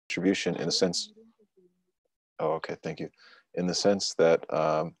distribution in the sense, oh, okay, thank you. In the sense that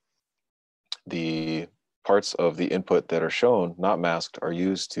the parts of the input that are shown, not masked, are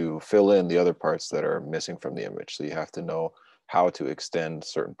used to fill in the other parts that are missing from the image. So you have to know how to extend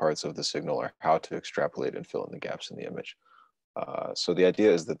certain parts of the signal or how to extrapolate and fill in the gaps in the image. So the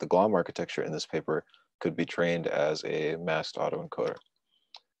idea is that the GLOM architecture in this paper could be trained as a masked autoencoder.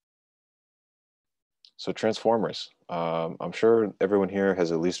 So transformers. I'm sure everyone here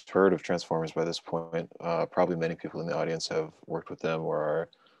has at least heard of transformers by this point. Probably many people in the audience have worked with them or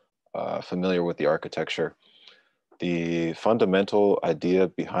are familiar with the architecture. The fundamental idea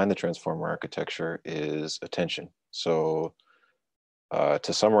behind the transformer architecture is attention. So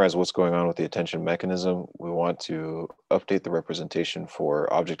to summarize what's going on with the attention mechanism, we want to update the representation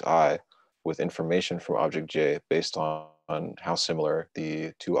for object I with information from object J based on how similar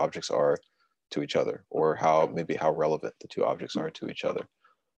the two objects are to each other, or maybe how relevant the two objects are to each other.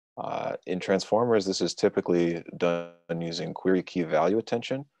 In transformers, this is typically done using query key value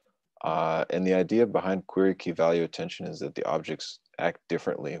attention. And the idea behind query key value attention is that the objects act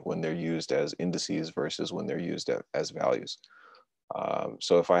differently when they're used as indices versus when they're used as values.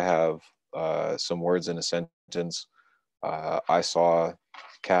 So if I have some words in a sentence, I saw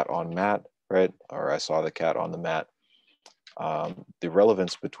cat on mat, right? Or I saw the cat on the mat. The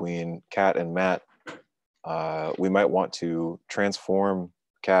relevance between cat and mat, we might want to transform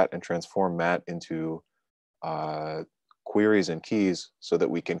cat and transform mat into queries and keys so that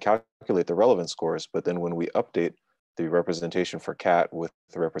we can calculate the relevance scores. But then when we update the representation for cat with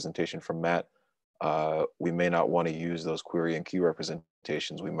the representation for mat, we may not want to use those query and key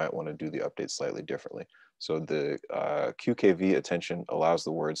representations. We might want to do the update slightly differently. So the QKV attention allows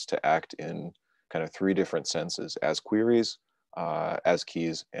the words to act in kind of three different senses: as queries, as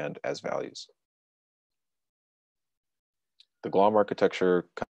keys, and as values. The GLOM architecture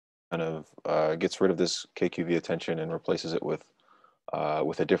kind of gets rid of this KQV attention and replaces it with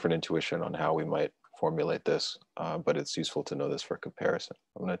a different intuition on how we might formulate this, but it's useful to know this for comparison.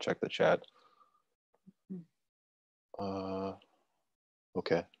 I'm going to check the chat.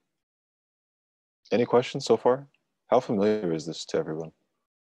 Okay. Any questions so far? How familiar is this to everyone?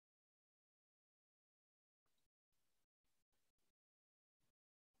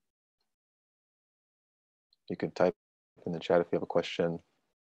 You can type in the chat if you have a question.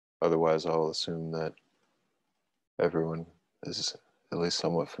 Otherwise, I'll assume that everyone is at least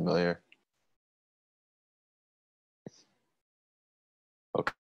somewhat familiar.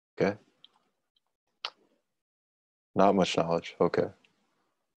 Okay. Not much knowledge. Okay.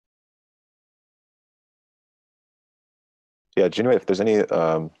 Yeah, Janeway, if there's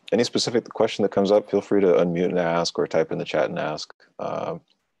any specific question that comes up, feel free to unmute and ask, or type in the chat and ask.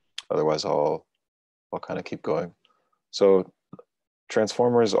 Otherwise, I'll kind of keep going. So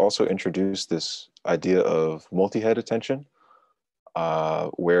transformers also introduce this idea of multi-head attention,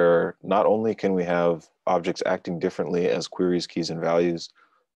 where not only can we have objects acting differently as queries, keys, and values,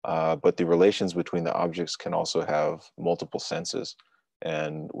 but the relations between the objects can also have multiple senses.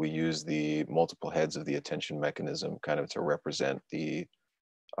 And we use the multiple heads of the attention mechanism kind of to represent the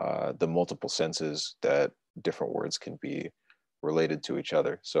multiple senses that different words can be related to each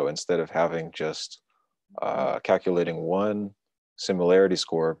other. So instead of having just calculating one similarity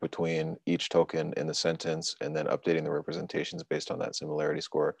score between each token in the sentence and then updating the representations based on that similarity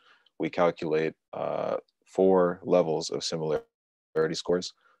score, we calculate 4 levels of similarity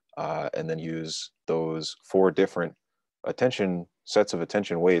scores and then use those 4 different sets of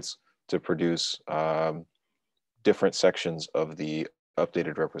attention weights to produce different sections of the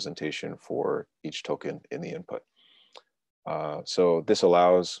updated representation for each token in the input. So this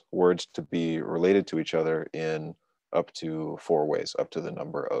allows words to be related to each other in up to 4 ways, up to the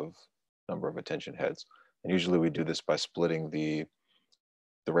number of attention heads. And usually we do this by splitting the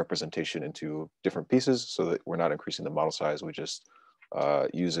representation into different pieces so that we're not increasing the model size. We just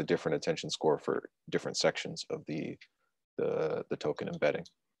use a different attention score for different sections of the token embedding.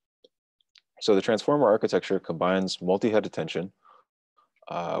 So the transformer architecture combines multi-head attention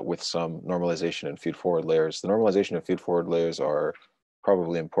with some normalization and feed-forward layers. The normalization and feed-forward layers are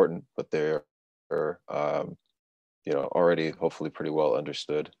probably important, but they're already hopefully pretty well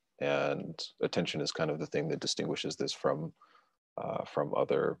understood. And attention is kind of the thing that distinguishes this from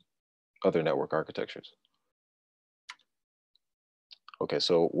other network architectures. Okay,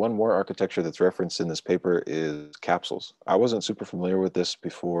 so one more architecture that's referenced in this paper is capsules. I wasn't super familiar with this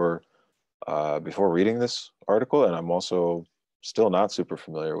before reading this article, and I'm also still not super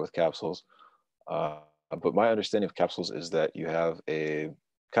familiar with capsules. But my understanding of capsules is that you have a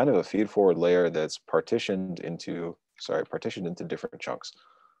kind of a feed-forward layer that's partitioned into different chunks.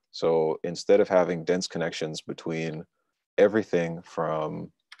 So instead of having dense connections between everything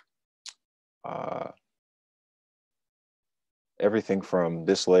from uh,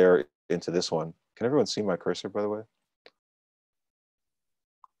 this layer into this one. Can everyone see my cursor, by the way?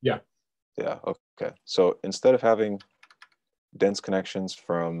 Yeah. Yeah, okay. So instead of having dense connections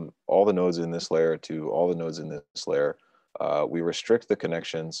from all the nodes in this layer to all the nodes in this layer, we restrict the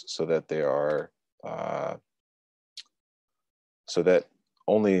connections so that they are, so that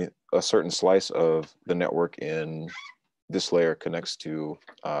only a certain slice of the network in this layer connects to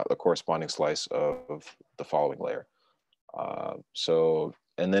a corresponding slice of the following layer.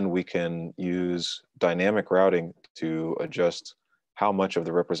 And then we can use dynamic routing to adjust how much of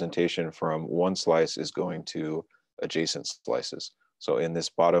the representation from one slice is going to adjacent slices. So in this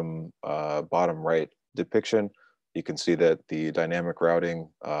bottom right depiction, you can see that the dynamic routing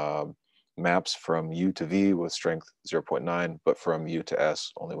maps from U to V with strength 0.9, but from U to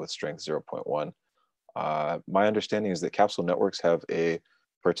S only with strength 0.1. My understanding is that capsule networks have a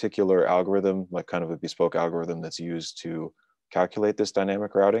particular algorithm, like kind of a bespoke algorithm that's used to calculate this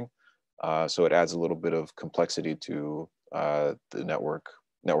dynamic routing. So it adds a little bit of complexity to the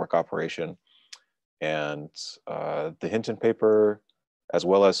network operation. And the Hinton paper, as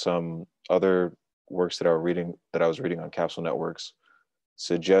well as some other works that I was reading on capsule networks,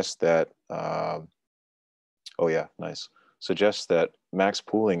 suggest that oh yeah, nice. Suggests that max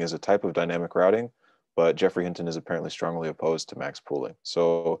pooling is a type of dynamic routing, but Jeffrey Hinton is apparently strongly opposed to max pooling.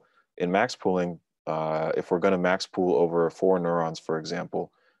 So in max pooling, if we're going to max pool over 4 neurons, for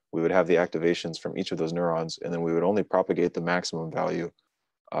example, we would have the activations from each of those neurons, and then we would only propagate the maximum value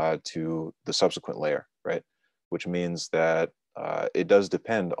to the subsequent layer, right? Which means that it does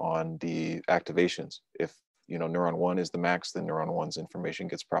depend on the activations. If neuron 1 is the max, then neuron 1's information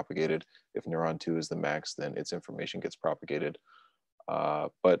gets propagated. If neuron 2 is the max, then its information gets propagated.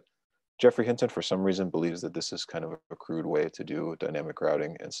 But Jeffrey Hinton, for some reason, believes that this is kind of a crude way to do dynamic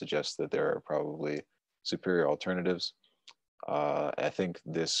routing and suggests that there are probably superior alternatives. I think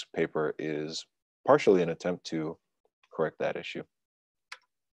this paper is partially an attempt to correct that issue.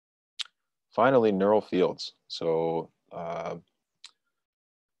 Finally, neural fields. So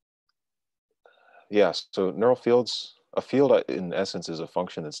so neural fields, a field in essence is a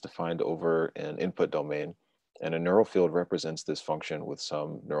function that's defined over an input domain, and a neural field represents this function with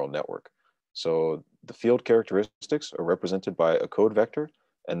some neural network. So the field characteristics are represented by a code vector,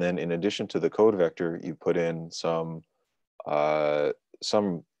 and then in addition to the code vector, you put in some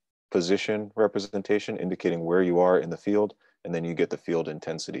position representation indicating where you are in the field, and then you get the field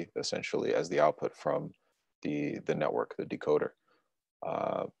intensity essentially as the output from the network, the decoder.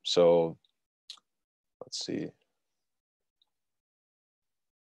 So let's see.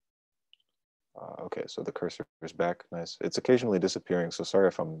 Okay, so the cursor is back. Nice. It's occasionally disappearing, so sorry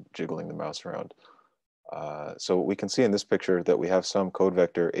if I'm jiggling the mouse around. So we can see in this picture that we have some code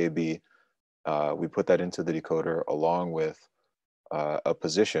vector AB. We put that into the decoder along with a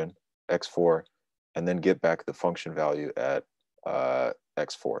position, x4, and then get back the function value at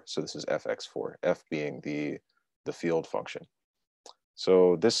x4. So this is fx4, f being the field function.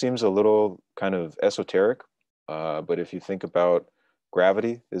 So this seems a little kind of esoteric, but if you think about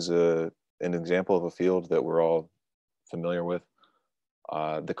gravity is an example of a field that we're all familiar with.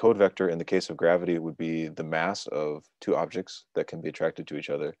 The code vector in the case of gravity would be the mass of 2 objects that can be attracted to each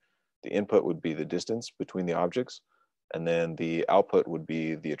other. The input would be the distance between the objects, and then the output would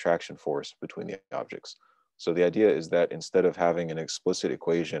be the attraction force between the objects. So the idea is that instead of having an explicit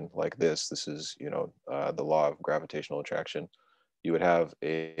equation like this is the law of gravitational attraction, you would have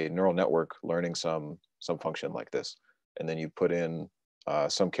a neural network learning some function like this, and then you put in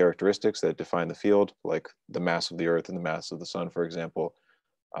some characteristics that define the field, like the mass of the Earth and the mass of the Sun, for example.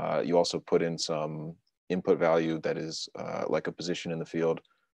 You also put in some input value that is like a position in the field,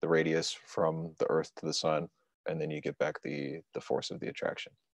 the radius from the Earth to the Sun, and then you get back the force of the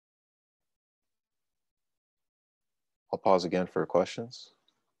attraction. I'll pause again for questions.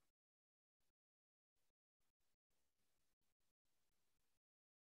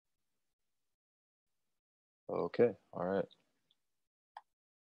 Okay, all right.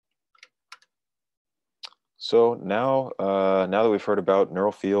 So now that we've heard about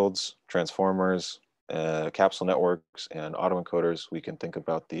neural fields, transformers, capsule networks, and autoencoders, we can think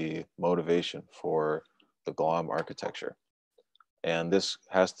about the motivation for the GLOM architecture. And this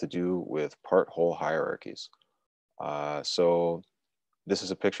has to do with part-whole hierarchies. So this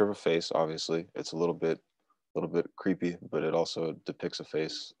is a picture of a face, obviously. It's a little bit creepy, but it also depicts a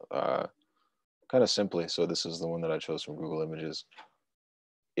face kind of simply. So this is the one that I chose from Google Images.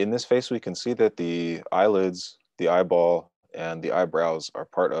 In this face, we can see that the eyelids, the eyeball, and the eyebrows are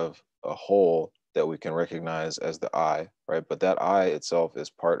part of a whole that we can recognize as the eye, right? But that eye itself is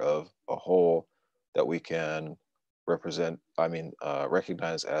part of a whole that we can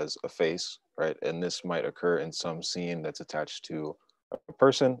recognize as a face, right? And this might occur in some scene that's attached to a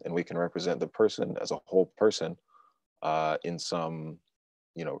person, and we can represent the person as a whole person in some,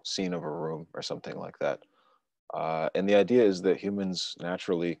 scene of a room or something like that. And the idea is that humans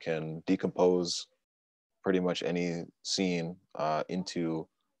naturally can decompose pretty much any scene into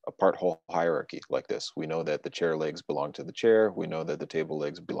a part whole hierarchy like this. We know that the chair legs belong to the chair. We know that the table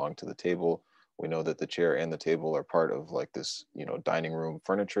legs belong to the table. We know that the chair and the table are part of like this, dining room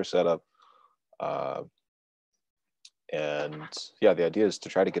furniture setup. Uh, and yeah, the idea is to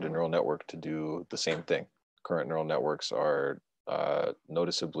try to get a neural network to do the same thing. Current neural networks are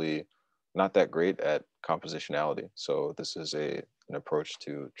noticeably not that great at compositionality. So this is an approach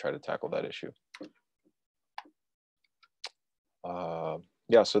to try to tackle that issue.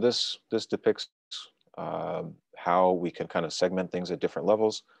 Yeah, so this depicts how we can kind of segment things at different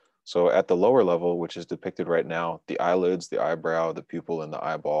levels. So at the lower level, which is depicted right now, the eyelids, the eyebrow, the pupil, and the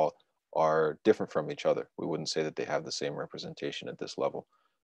eyeball are different from each other. We wouldn't say that they have the same representation at this level.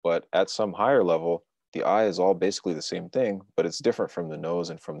 But at some higher level, the eye is all basically the same thing, but it's different from the nose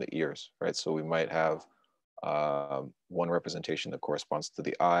and from the ears, right? So we might have one representation that corresponds to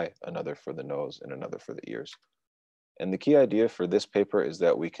the eye, another for the nose, and another for the ears. And the key idea for this paper is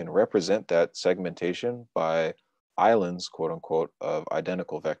that we can represent that segmentation by islands, quote unquote, of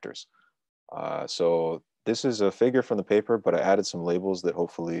identical vectors. So this is a figure from the paper, but I added some labels that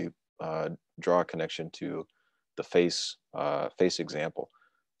hopefully draw a connection to the face example.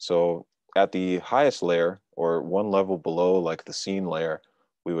 So at the highest layer, or one level below, like the scene layer,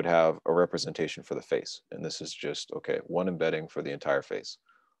 we would have a representation for the face. And this is just, okay, one embedding for the entire face.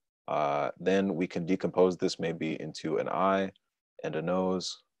 Then we can decompose this maybe into an eye and a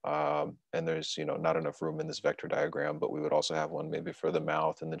nose. And there's, not enough room in this vector diagram, but we would also have one maybe for the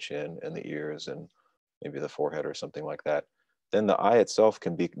mouth and the chin and the ears and maybe the forehead or something like that. Then the eye itself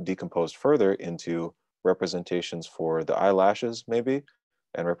can be decomposed further into representations for the eyelashes maybe,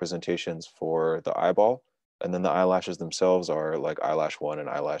 and representations for the eyeball. And then the eyelashes themselves are like eyelash 1 and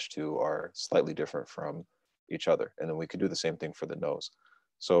eyelash 2 are slightly different from each other. And then we could do the same thing for the nose.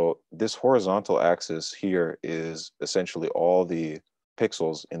 So this horizontal axis here is essentially all the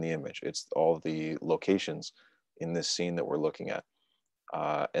pixels in the image. It's all the locations in this scene that we're looking at.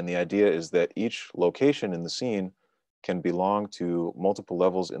 And the idea is that each location in the scene can belong to multiple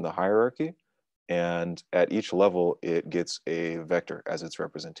levels in the hierarchy. And at each level, it gets a vector as its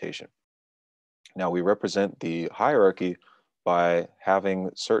representation. Now we represent the hierarchy by having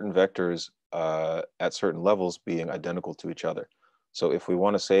certain vectors at certain levels being identical to each other. So if we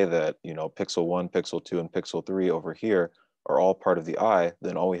want to say that, pixel 1, pixel 2, and pixel 3 over here are all part of the eye,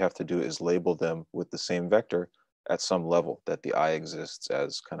 then all we have to do is label them with the same vector at some level that the eye exists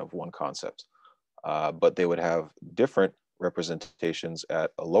as kind of one concept. But they would have different representations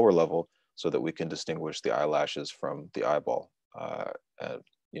at a lower level so that we can distinguish the eyelashes from the eyeball, and,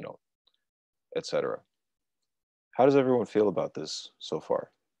 etc. How does everyone feel about this so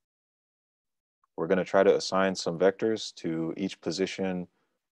far? We're going to try to assign some vectors to each position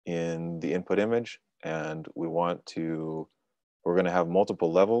in the input image, and we're going to have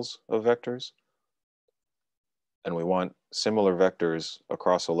multiple levels of vectors, and we want similar vectors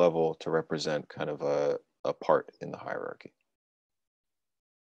across a level to represent kind of a part in the hierarchy.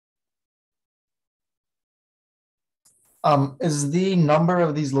 Is the number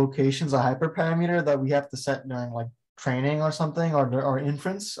of these locations a hyperparameter that we have to set during like training or something, or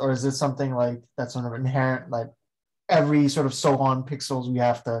inference, or is it something like that's sort of inherent, like every sort of so on pixels we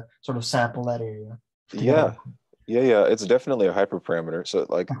have to sort of sample that area to get Yeah, a yeah, it's definitely a hyperparameter. So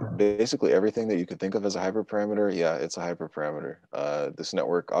like okay. basically everything that you could think of as a hyperparameter, yeah, it's a hyperparameter. This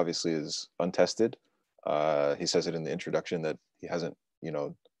network obviously is untested. He says it in the introduction that he hasn't,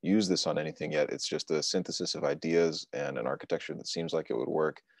 used this on anything yet. It's just a synthesis of ideas and an architecture that seems like it would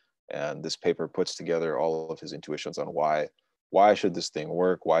work. And this paper puts together all of his intuitions on why should this thing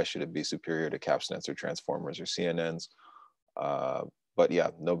work? Why should it be superior to CAPSNets or transformers or CNNs? But yeah,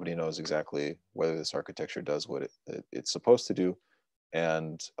 nobody knows exactly whether this architecture does what it's supposed to do.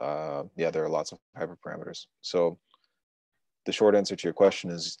 And yeah, there are lots of hyperparameters. So the short answer to your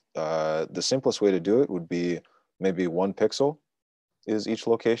question is the simplest way to do it would be maybe 1 pixel is each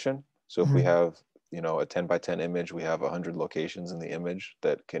location. So if we Mhm. have, a 10 by 10 image, we have 100 locations in the image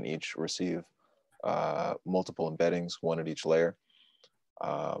that can each receive multiple embeddings, one at each layer.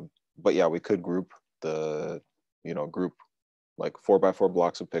 But yeah, we could group the, group like 4x4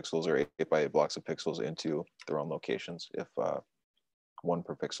 blocks of pixels or 8x8 blocks of pixels into their own locations if one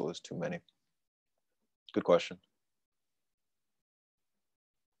per pixel is too many. Good question.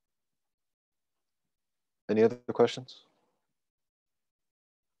 Any other questions?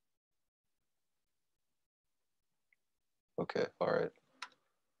 Okay, all right.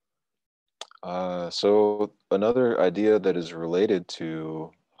 So another idea that is related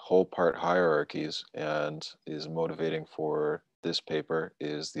to whole part hierarchies and is motivating for this paper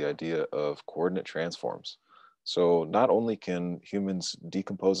is the idea of coordinate transforms. So not only can humans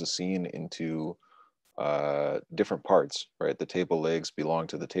decompose a scene into different parts, right? The table legs belong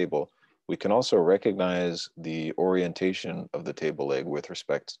to the table. We can also recognize the orientation of the table leg with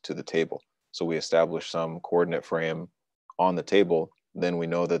respect to the table. So we establish some coordinate frame on the table, then we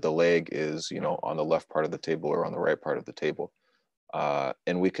know that the leg is, you know, on the left part of the table or on the right part of the table.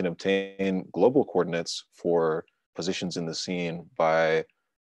 And we can obtain global coordinates for positions in the scene by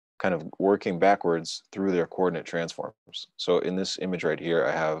kind of working backwards through their coordinate transforms. So in this image right here,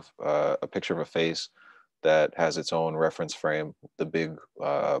 I have a picture of a face that has its own reference frame, the big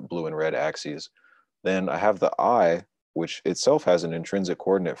blue and red axes. Then I have the eye, which itself has an intrinsic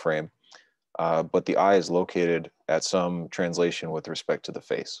coordinate frame, but the eye is located at some translation with respect to the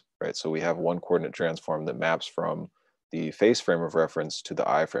face, right? So we have one coordinate transform that maps from the face frame of reference to the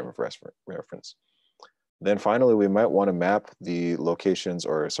eye frame of reference. Then finally, we might want to map the locations,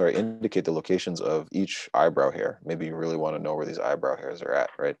 or sorry, indicate the locations of each eyebrow hair. Maybe you really want to know where these eyebrow hairs are at,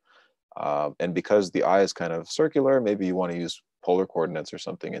 right? And because the eye is kind of circular, maybe you want to use polar coordinates or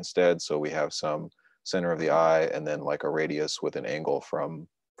something instead. So we have some center of the eye and then like a radius with an angle from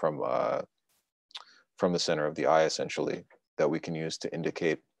the center of the eye, essentially, that we can use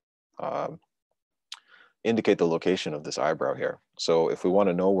to um, indicate the location of this eyebrow hair. So if we want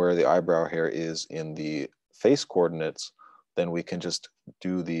to know where the eyebrow hair is in the face coordinates, then we can just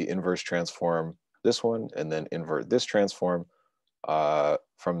do the inverse transform this one and then invert this transform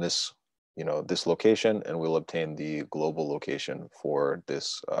from this, you know, this location, and we'll obtain the global location for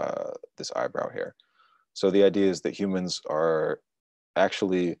this this eyebrow hair. So the idea is that humans are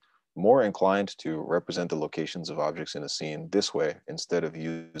actually more inclined to represent the locations of objects in a scene this way instead of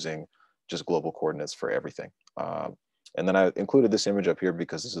using just global coordinates for everything. And then I included this image up here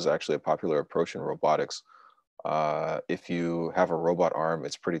because this is actually a popular approach in robotics. If you have a robot arm,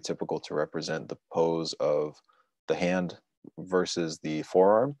 it's pretty typical to represent the pose of the hand versus the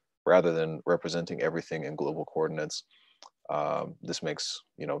forearm rather than representing everything in global coordinates. This makes,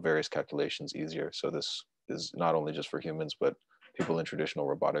 you know, various calculations easier. So this is not only just for humans, but people in traditional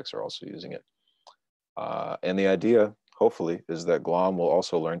robotics are also using it. And the idea, hopefully, is that GLOM will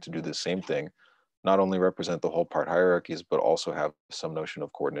also learn to do the same thing, not only represent the whole part hierarchies, but also have some notion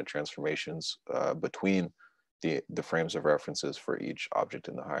of coordinate transformations between the frames of references for each object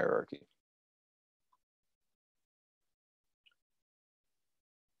in the hierarchy.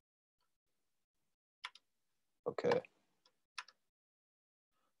 Okay.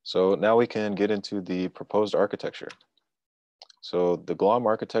 So now we can get into the proposed architecture. So the GLOM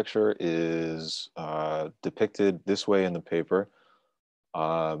architecture is depicted this way in the paper.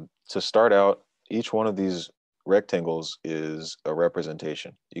 To start out, each one of these rectangles is a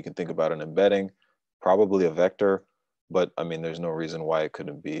representation. You can think about an embedding, probably a vector, but I mean, there's no reason why it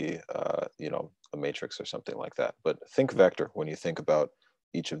couldn't be, you know, a matrix or something like that. But think vector when you think about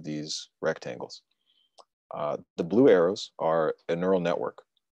each of these rectangles. The blue arrows are a neural network.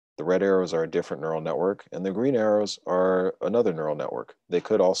 The red arrows are a different neural network, and the green arrows are another neural network. They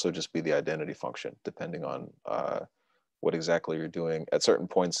could also just be the identity function, depending on what exactly you're doing. At certain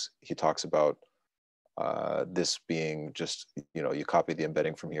points, he talks about this being just, you know, you copy the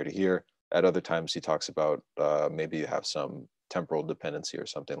embedding from here to here. At other times, he talks about maybe you have some temporal dependency or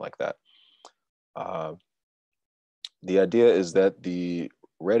something like that. The idea is that the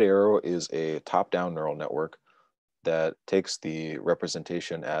red arrow is a top-down neural network that takes the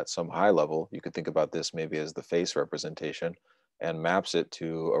representation at some high level. You could think about this maybe as the face representation and maps it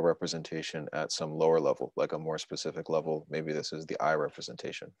to a representation at some lower level, like a more specific level. Maybe this is the eye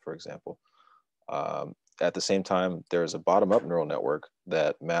representation, for example. At the same time, there's a bottom-up neural network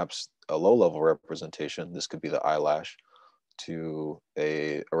that maps a low-level representation. This could be the eyelash to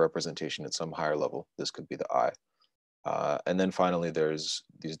a representation at some higher level. This could be the eye. And then finally, there's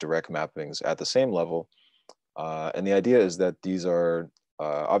these direct mappings at the same level. And the idea is that these are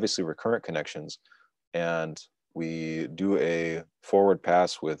obviously recurrent connections, and we do a forward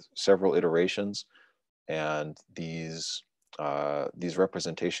pass with several iterations, and these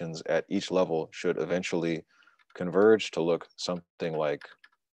representations at each level should eventually converge to look something like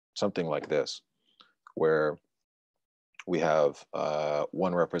this, where we have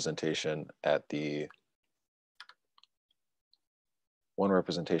one representation at the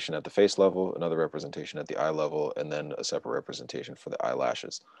face level, another representation at the eye level, and then a separate representation for the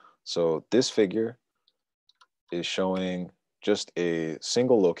eyelashes. So this figure is showing just a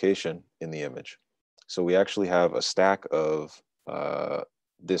single location in the image. So we actually have a stack of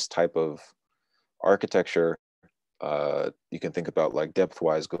this type of architecture. You can think about like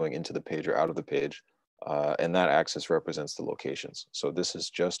depth-wise going into the page or out of the page. And that axis represents the locations. So this is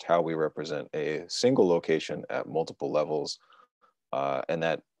just how we represent a single location at multiple levels, and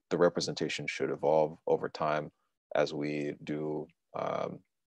that the representation should evolve over time as we do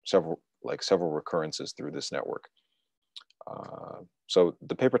several recurrences through this network. So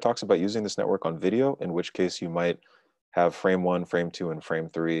the paper talks about using this network on video, in which case you might have frame 1, frame 2, and frame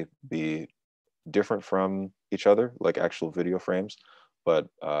 3 be different from each other, like actual video frames, but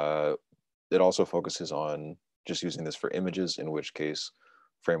it also focuses on just using this for images, in which case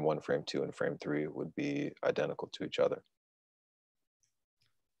frame 1, frame 2, and frame 3 would be identical to each other.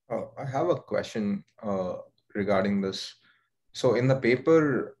 I have a question regarding this. So in the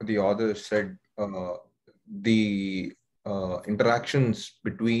paper, the author said the interactions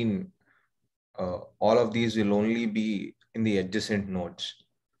between all of these will only be in the adjacent nodes.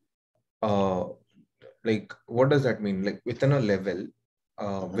 Like, what does that mean? Like within a level,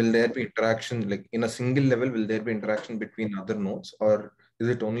 will there be interaction, like in a single level, will there be interaction between other nodes, or is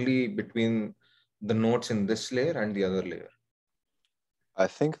it only between the nodes in this layer and the other layer? I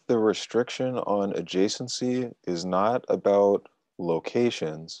think the restriction on adjacency is not about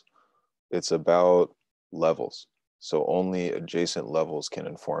locations, it's about levels. So only adjacent levels can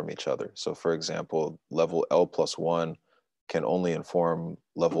inform each other. So for example, level L+1 can only inform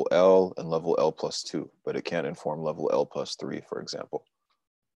level L and level L+2, but it can't inform level L+3, for example.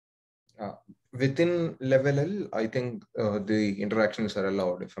 Within level L, I think the interactions are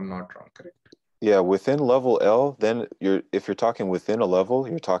allowed, if I'm not wrong, correct? Yeah, within level L, then if you're talking within a level,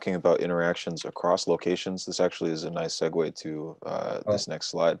 you're talking about interactions across locations. This actually is a nice segue to this next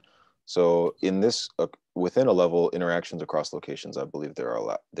slide. So in this, within a level, interactions across locations, I believe they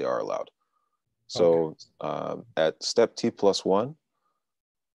are allowed. So at step T+1,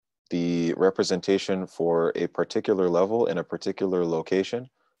 the representation for a particular level in a particular location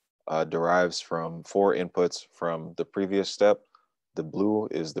derives from 4 inputs from the previous step. The blue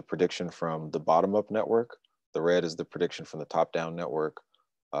is the prediction from the bottom-up network. The red is the prediction from the top-down network.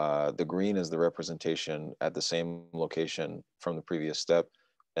 The green is the representation at the same location from the previous step.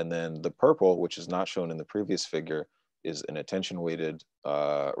 And then the purple, which is not shown in the previous figure, is an attention-weighted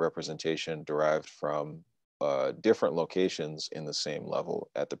representation derived from different locations in the same level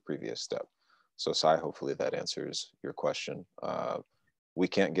at the previous step. So Sai, hopefully that answers your question. We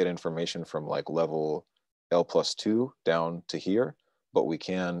can't get information from like level L+2 down to here, but we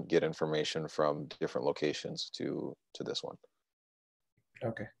can get information from different locations to this one.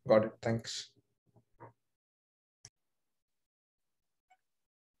 Okay, got it. Thanks.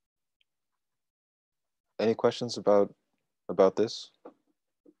 Any questions about this?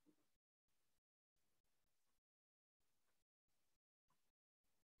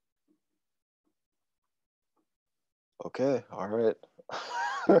 Okay, all right.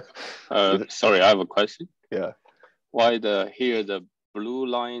 Sorry, I have a question. Yeah. Why the blue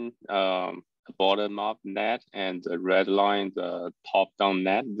line, bottom up net, and the red line, the top down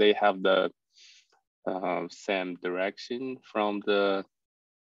net, they have the same direction from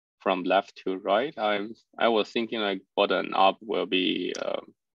left to right? I was thinking like bottom up will be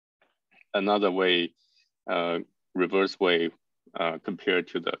another way, reverse way compared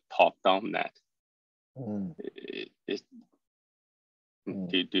to the top down net. Do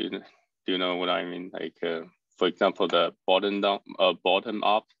you know what I mean? Like, for example, the bottom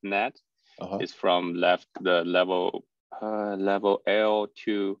up net is from the level L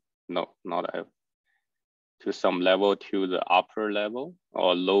to not L, to some level to the upper level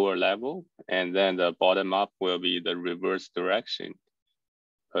or lower level, and then the bottom up will be the reverse direction.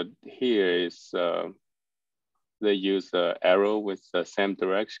 But here is they use the arrow with the same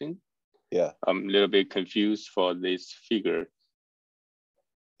direction. Yeah, I'm a little bit confused for this figure.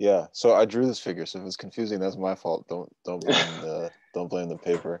 Yeah, so I drew this figure, so if it's confusing, that's my fault. Don't blame the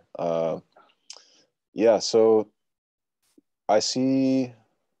paper. Yeah, so I see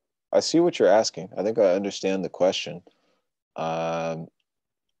what you're asking. I think I understand the question.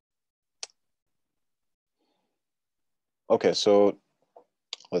 Okay, so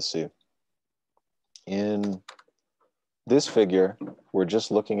let's see. In this figure, we're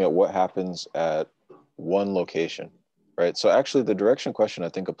just looking at what happens at one location, right? So actually the direction question I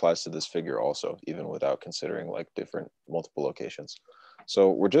think applies to this figure also, even without considering like different multiple locations. So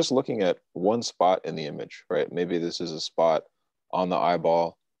we're just looking at one spot in the image, right? Maybe this is a spot on the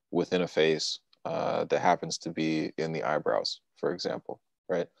eyeball within a face that happens to be in the eyebrows, for example,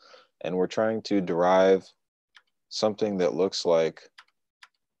 right? And we're trying to derive something that looks like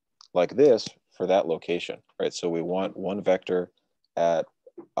this for that location, right? So we want one vector at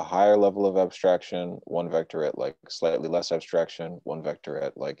a higher level of abstraction, one vector at like slightly less abstraction, one vector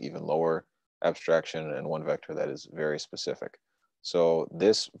at like even lower abstraction, and one vector that is very specific. So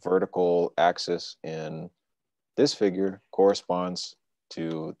this vertical axis in this figure corresponds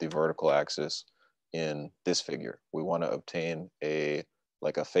to the vertical axis in this figure. We want to obtain a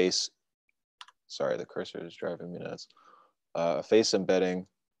face. Sorry, the cursor is driving me nuts. A face embedding,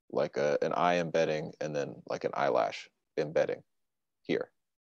 like an eye embedding, and then like an eyelash embedding here.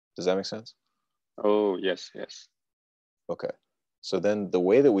 Does that make sense? Oh, yes, yes. Okay. So then the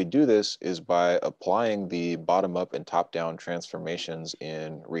way that we do this is by applying the bottom up and top down transformations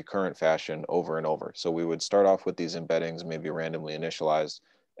in recurrent fashion over and over. So we would start off with these embeddings, maybe randomly initialized,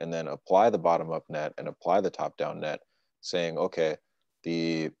 and then apply the bottom up net and apply the top down net, saying, okay,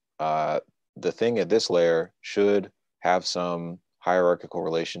 the thing at this layer should have some hierarchical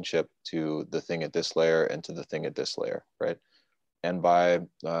relationship to the thing at this layer and to the thing at this layer, right? And by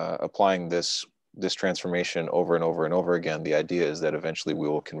applying this transformation over and over and over again, the idea is that eventually we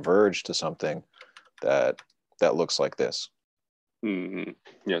will converge to something that looks like this. Mm-hmm.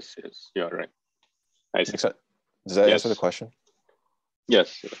 Yes, yes, you're right. I see. Does that answer the question?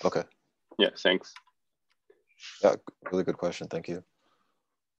 Yes, yes. Okay. Yeah, thanks. Yeah, really good question. Thank you.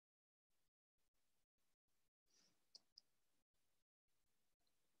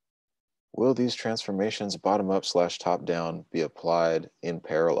 Will these transformations bottom up / top down be applied in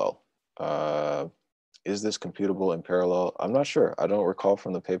parallel? Is this computable in parallel? I'm not sure. I don't recall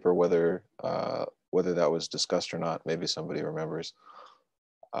from the paper whether that was discussed or not. Maybe somebody remembers.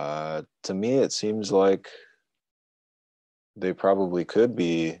 To me, it seems like they probably could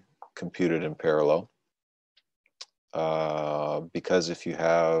be computed in parallel because if you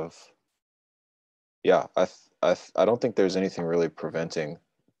have, yeah, I don't think there's anything really preventing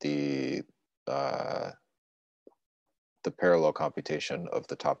the parallel computation of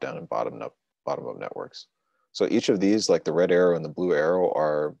the top down and bottom up networks. So each of these, like the red arrow and the blue arrow,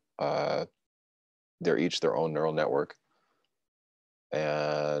 are they're each their own neural network,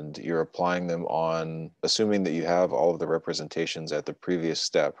 and you're applying them on, assuming that you have all of the representations at the previous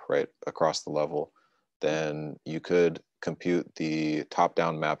step, right, across the level, then you could compute the top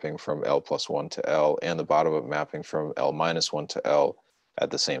down mapping from L+1 to L and the bottom up mapping from L-1 to L at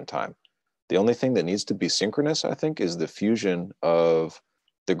the same time. The only thing that needs to be synchronous, I think, is the fusion of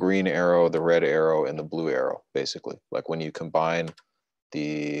the green arrow, the red arrow, and the blue arrow, basically. Like when you combine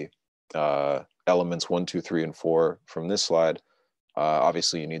the elements 1, 2, 3, and 4 from this slide,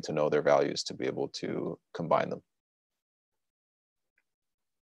 obviously you need to know their values to be able to combine them.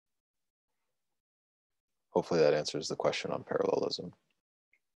 Hopefully that answers the question on parallelism.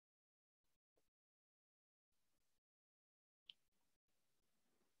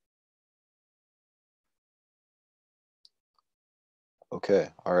 Okay,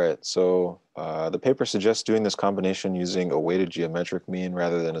 all right. So the paper suggests doing this combination using a weighted geometric mean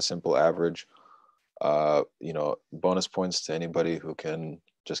rather than a simple average. Bonus points to anybody who can,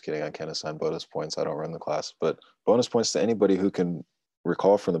 just kidding, I can't assign bonus points. I don't run the class, but bonus points to anybody who can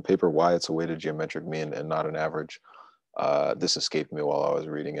recall from the paper why it's a weighted geometric mean and not an average. This escaped me while I was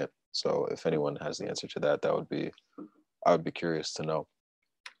reading it. So if anyone has the answer to that, I would be curious to know.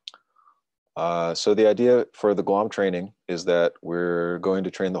 So the idea for the GLOM training is that we're going to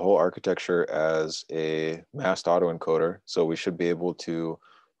train the whole architecture as a masked autoencoder. So we should be able to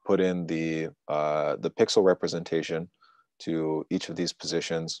put in the pixel representation to each of these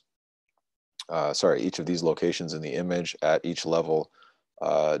positions, each of these locations in the image at each level,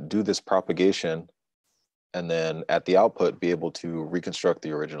 do this propagation, and then at the output be able to reconstruct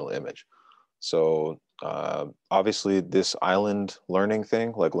the original image. So obviously this island learning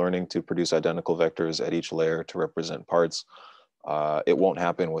thing, like learning to produce identical vectors at each layer to represent parts, it won't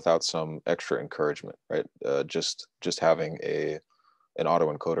happen without some extra encouragement, right? Just having an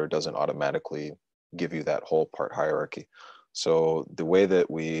autoencoder doesn't automatically give you that whole part hierarchy. So the way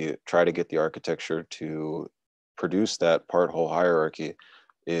that we try to get the architecture to produce that part whole hierarchy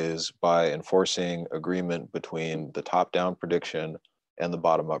is by enforcing agreement between the top-down prediction and the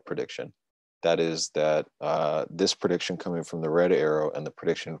bottom-up prediction. That is that this prediction coming from the red arrow and the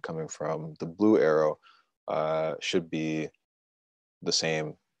prediction coming from the blue arrow should be the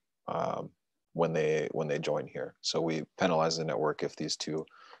same when they join here. So we penalize the network if these two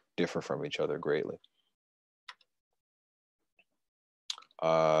differ from each other greatly.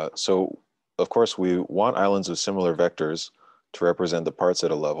 So of course we want islands of similar vectors to represent the parts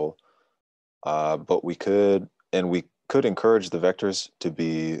at a level, but we could encourage the vectors to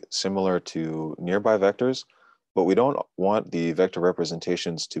be similar to nearby vectors, but we don't want the vector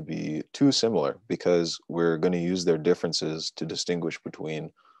representations to be too similar because we're going to use their differences to distinguish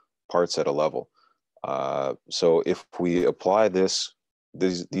between parts at a level. So if we apply these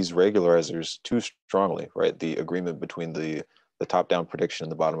regularizers too strongly, right, the agreement between the top-down prediction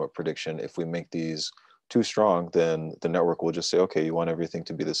and the bottom-up prediction, if we make these too strong, then the network will just say, okay, you want everything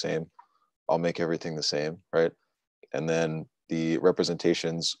to be the same, I'll make everything the same, right? And then the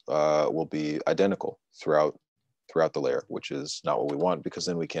representations will be identical throughout the layer, which is not what we want, because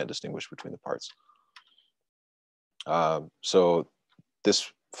then we can't distinguish between the parts. So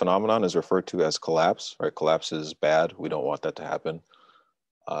this phenomenon is referred to as collapse, right? Collapse is bad. We don't want that to happen.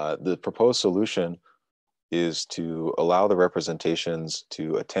 The proposed solution is to allow the representations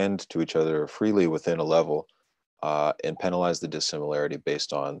to attend to each other freely within a level and penalize the dissimilarity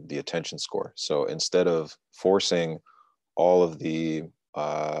based on the attention score. So instead of forcing all of the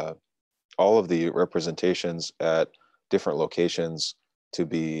representations at different locations to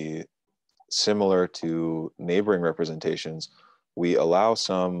be similar to neighboring representations, we allow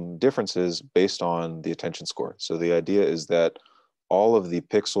some differences based on the attention score. So the idea is that all of the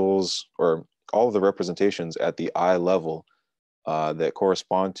pixels, or all of the representations at the eye level that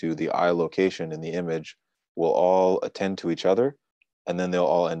correspond to the eye location in the image will all attend to each other, and then they'll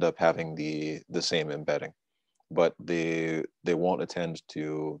all end up having the same embedding. But they won't attend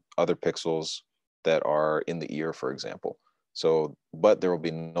to other pixels that are in the ear, for example. So, but there will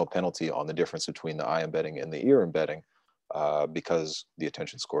be no penalty on the difference between the eye embedding and the ear embedding because the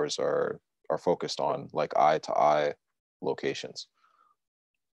attention scores are focused on like eye to eye locations.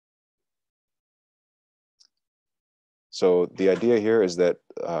 So the idea here is that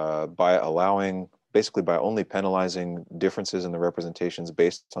by only penalizing differences in the representations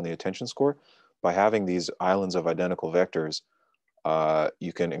based on the attention score, by having these islands of identical vectors,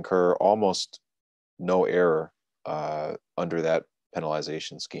 you can incur almost no error under that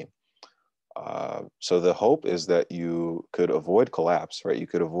penalization scheme. So the hope is that you could avoid collapse, right? You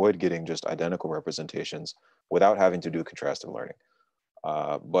could avoid getting just identical representations without having to do contrastive learning.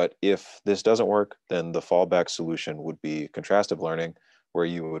 But if this doesn't work, then the fallback solution would be contrastive learning, where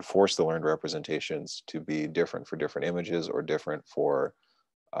you would force the learned representations to be different for different images or different for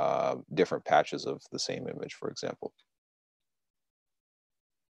different patches of the same image, for example.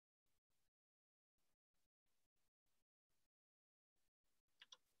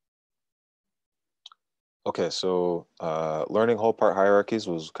 Okay, so learning whole part hierarchies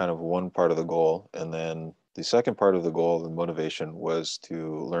was kind of one part of the goal. And then the second part of the goal, the motivation, was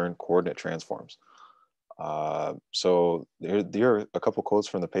to learn coordinate transforms. So there are a couple quotes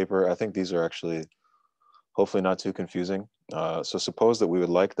from the paper. I think these are actually hopefully not too confusing. So suppose that we would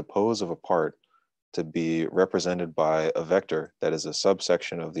like the pose of a part to be represented by a vector that is a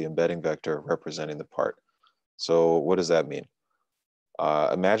subsection of the embedding vector representing the part. So what does that mean?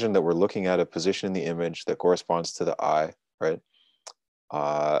 Imagine that we're looking at a position in the image that corresponds to the eye, right?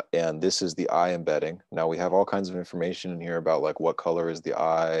 And this is the eye embedding. Now we have all kinds of information in here about like what color is the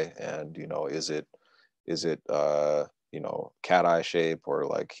eye, and is it cat eye shape or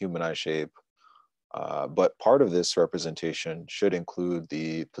like human eye shape. But part of this representation should include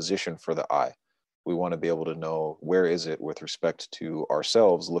the position for the eye. We want to be able to know where is it with respect to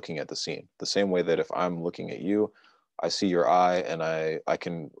ourselves looking at the scene. The same way that if I'm looking at you, I see your eye and I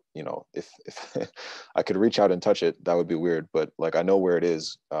can, if I could reach out and touch it, that would be weird, but like I know where it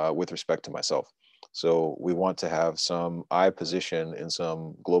is with respect to myself. So we want to have some eye position in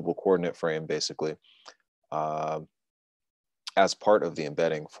some global coordinate frame, basically, as part of the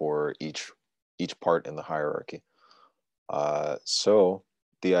embedding for each part in the hierarchy. So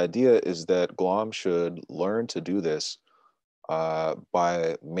the idea is that GLOM should learn to do this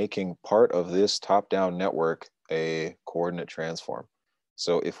by making part of this top-down network a coordinate transform.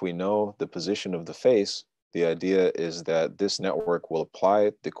 So if we know the position of the face, the idea is that this network will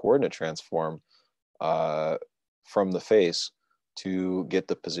apply the coordinate transform from the face to get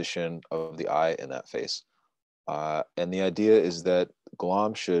the position of the eye in that face. And the idea is that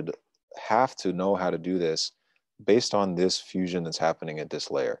GLOM should have to know how to do this based on this fusion that's happening at this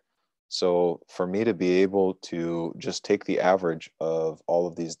layer. So for me to be able to just take the average of all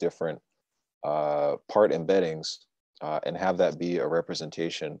of these different part embeddings and have that be a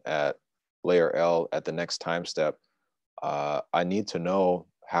representation at layer L at the next time step, I need to know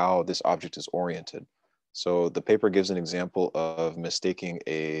how this object is oriented. So the paper gives an example of mistaking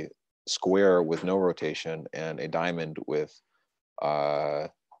a square with no rotation and a diamond with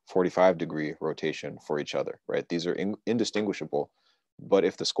 45-degree rotation for each other, right? These are indistinguishable, but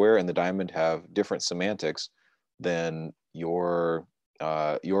if the square and the diamond have different semantics, then your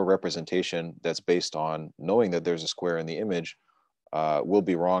representation that's based on knowing that there's a square in the image will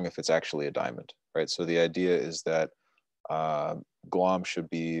be wrong if it's actually a diamond, right? So the idea is that GLOM should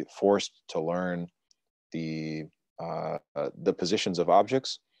be forced to learn the positions of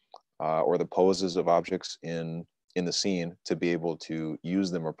objects or the poses of objects in the scene to be able to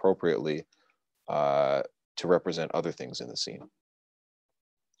use them appropriately to represent other things in the scene.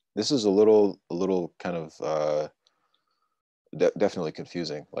 This is a little kind of definitely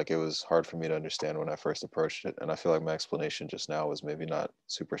confusing. Like, it was hard for me to understand when I first approached it, and I feel like my explanation just now was maybe not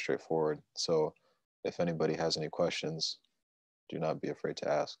super straightforward. So if anybody has any questions, do not be afraid to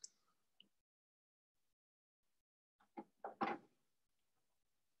ask.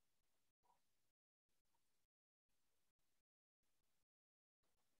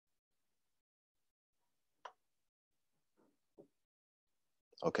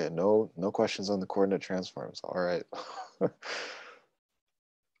 Okay, no questions on the coordinate transforms. All right.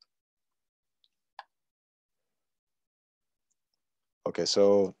 Okay,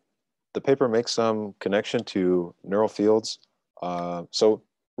 so the paper makes some connection to neural fields. So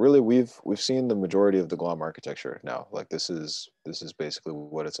really, we've seen the majority of the GLOM architecture now. Like, this is basically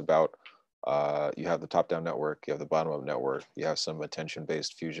what it's about. You have the top-down network, you have the bottom-up network, you have some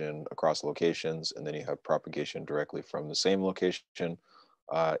attention-based fusion across locations, and then you have propagation directly from the same location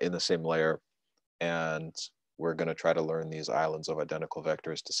in the same layer. And we're going to try to learn these islands of identical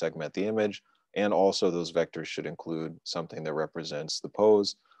vectors to segment the image. And also those vectors should include something that represents the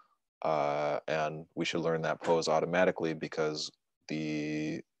pose. And we should learn that pose automatically because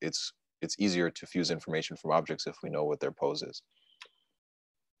it's easier to fuse information from objects if we know what their pose is.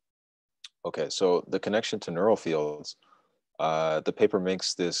 Okay, so the connection to neural fields, the paper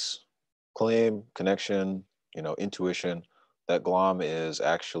makes this claim, connection, intuition, that GLOM is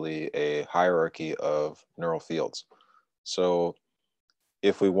actually a hierarchy of neural fields. So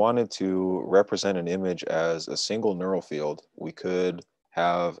if we wanted to represent an image as a single neural field, we could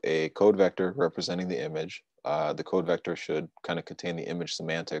have a code vector representing the image. The code vector should kind of contain the image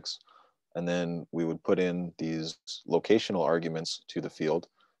semantics. And then we would put in these locational arguments to the field.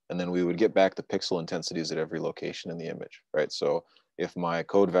 And then we would get back the pixel intensities at every location in the image, right? So if my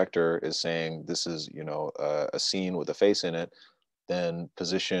code vector is saying this is, a scene with a face in it, then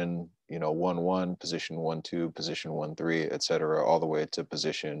position, 1, 1, position 1, 2, position 1, 3, et cetera, all the way to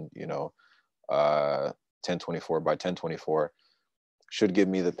position, 1024 by 1024 should give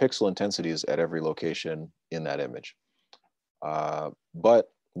me the pixel intensities at every location in that image.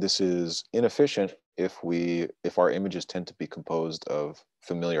 But this is inefficient if our images tend to be composed of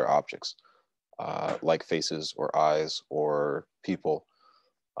familiar objects, like faces or eyes or people.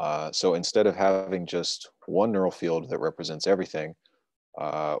 So instead of having just one neural field that represents everything,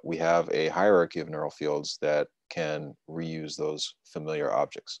 we have a hierarchy of neural fields that can reuse those familiar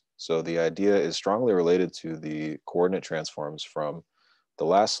objects. So the idea is strongly related to the coordinate transforms from the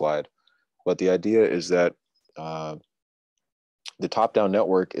last slide, but the idea is that the top-down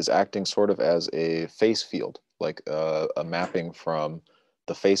network is acting sort of as a face field, like a mapping from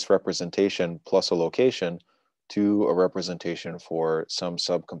the face representation plus a location to a representation for some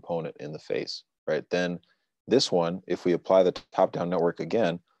subcomponent in the face, right? Then this one, if we apply the top-down network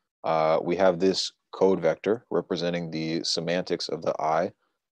again, we have this code vector representing the semantics of the eye.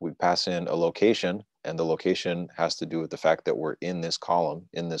 We pass in a location, and the location has to do with the fact that we're in this column,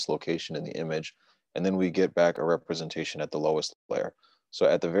 in this location in the image, and then we get back a representation at the lowest layer. So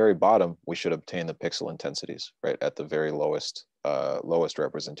at the very bottom, we should obtain the pixel intensities, right, at the very lowest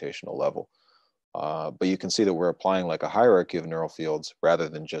representational level. But you can see that we're applying like a hierarchy of neural fields rather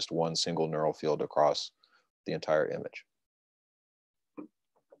than just one single neural field across the entire image.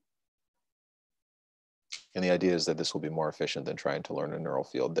 And the idea is that this will be more efficient than trying to learn a neural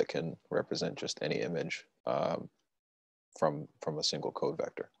field that can represent just any image from a single code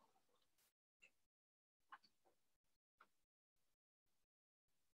vector.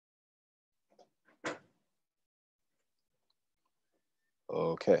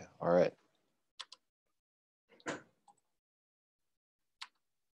 Okay, all right.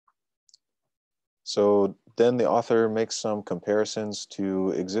 So then the author makes some comparisons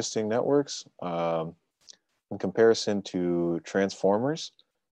to existing networks in comparison to transformers.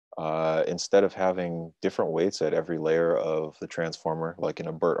 Instead of having different weights at every layer of the transformer, like in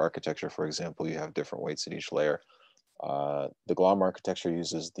a BERT architecture, for example, you have different weights at each layer. The GLOM architecture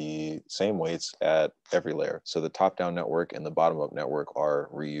uses the same weights at every layer. So the top-down network and the bottom-up network are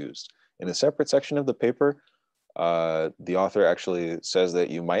reused. In a separate section of the paper, the author actually says that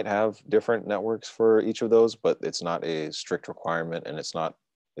you might have different networks for each of those, but it's not a strict requirement, and it's not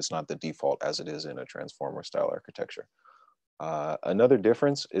the default as it is in a transformer style architecture. Another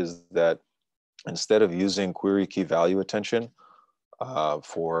difference is that instead of using query key value attention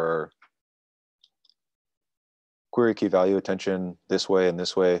for query key value attention this way and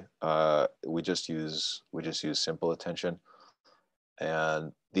this way, we just use simple attention.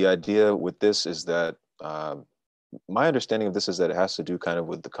 And the idea with this is that my understanding of this is that it has to do kind of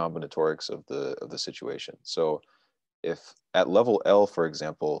with the combinatorics of the situation. So if at level L, for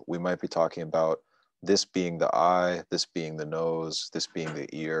example, we might be talking about this being the eye, this being the nose, this being the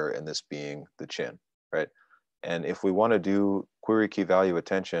ear, and this being the chin, right? And if we want to do query key value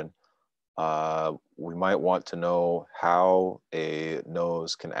attention, we might want to know how a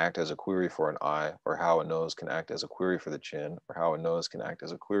nose can act as a query for an eye, or how a nose can act as a query for the chin, or how a nose can act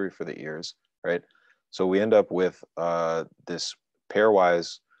as a query for the ears, right? So we end up with this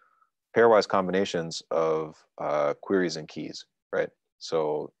pairwise combinations of queries and keys, right?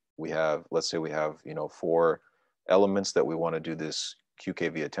 So we have, let's say we have, 4 elements that we want to do this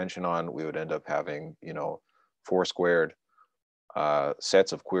QKV attention on. We would end up having, 4 squared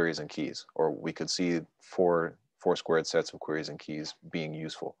sets of queries and keys, or we could see four squared sets of queries and keys being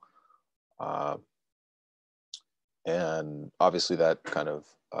useful. And obviously that kind of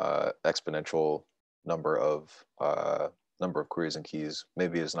exponential number of queries and keys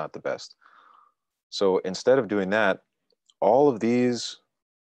maybe is not the best. So instead of doing that, all of these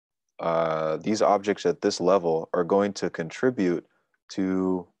objects at this level are going to contribute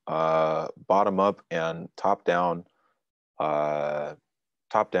to bottom up and top down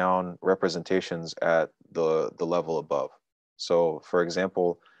representations at the level above. So for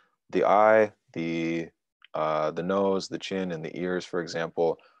example, the eye, the nose, the chin, and the ears, for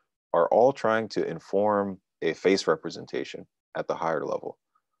example, are all trying to inform a face representation at the higher level.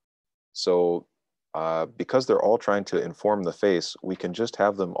 So because they're all trying to inform the face, we can just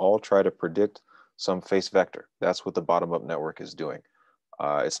have them all try to predict some face vector. That's what the bottom-up network is doing.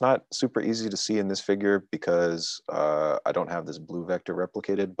 It's not super easy to see in this figure because I don't have this blue vector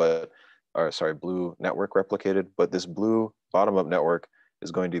replicated, blue network replicated, but this blue bottom-up network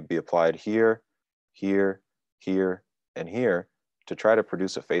is going to be applied here, here, here, and here to try to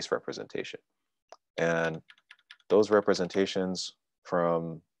produce a face representation. And those representations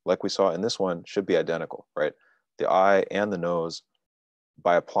from, like we saw in this one, should be identical, right? The eye and the nose,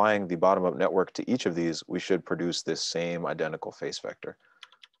 by applying the bottom-up network to each of these, we should produce this same identical face vector.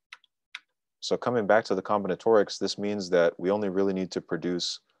 So coming back to the combinatorics, this means that we only really need to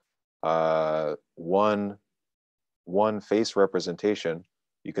produce one face representation.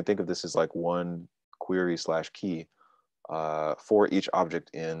 You can think of this as like one query / key for each object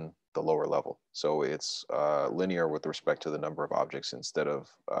in the lower level. So it's linear with respect to the number of objects instead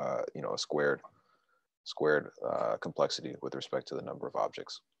of a squared complexity with respect to the number of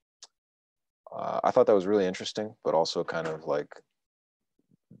objects. I thought that was really interesting, but also kind of like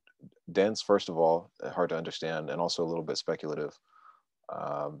dense, first of all, hard to understand, and also a little bit speculative.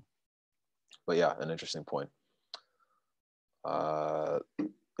 But yeah, an interesting point.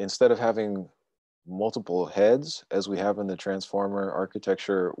 Instead of having multiple heads, as we have in the transformer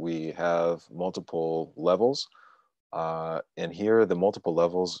architecture, we have multiple levels. And here, the multiple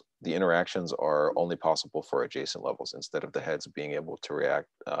levels, the interactions are only possible for adjacent levels instead of the heads being able to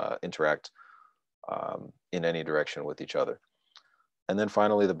interact in any direction with each other. And then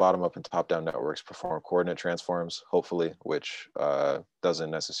finally, the bottom-up and top-down networks perform coordinate transforms, hopefully, which doesn't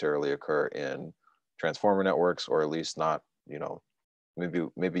necessarily occur in transformer networks, or at least not,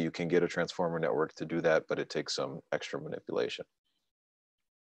 maybe you can get a transformer network to do that, but it takes some extra manipulation.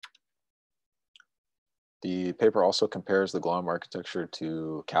 The paper also compares the GLOM architecture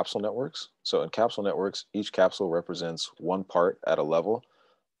to capsule networks. So in capsule networks, each capsule represents one part at a level.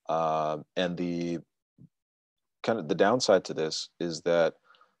 And the downside to this is that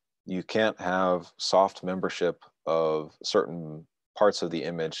you can't have soft membership of certain parts of the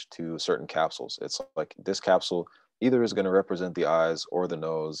image to certain capsules. It's like this capsule either is going to represent the eyes or the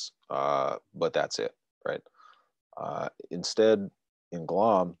nose, but that's it, right? Instead, in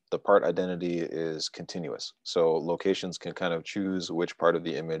GLOM, the part identity is continuous. So locations can kind of choose which part of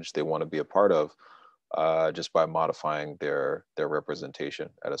the image they want to be a part of just by modifying their representation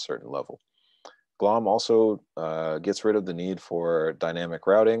at a certain level. GLOM also gets rid of the need for dynamic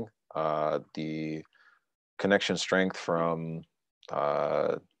routing. The connection strength from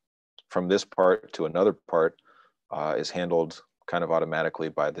this part to another part is handled kind of automatically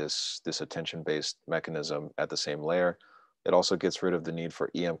by this attention-based mechanism at the same layer. It also gets rid of the need for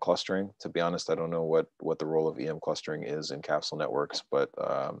EM clustering. To be honest, I don't know what the role of EM clustering is in capsule networks, but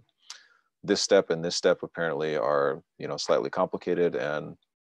this step and this step apparently are, you know, slightly complicated, and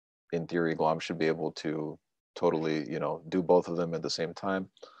in theory, GLOM should be able to totally, you know, do both of them at the same time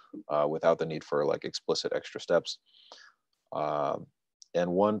without the need for like explicit extra steps. And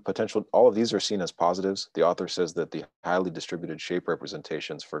one potential, all of these are seen as positives. The author says that the highly distributed shape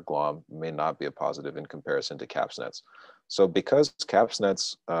representations for GLOM may not be a positive in comparison to CAPSNets. So because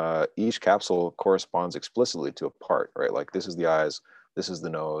CAPSNets, each capsule corresponds explicitly to a part, right? Like this is the eyes, this is the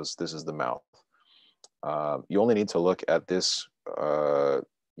nose, this is the mouth. You only need to look at this,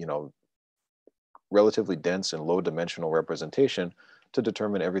 you know, relatively dense and low dimensional representation to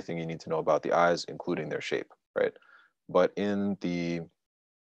determine everything you need to know about the eyes, including their shape, right? But in the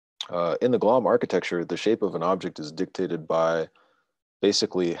GLOM architecture, the shape of an object is dictated by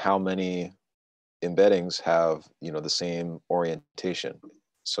basically how many embeddings have, you know, the same orientation.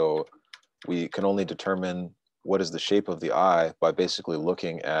 So we can only determine what is the shape of the eye by basically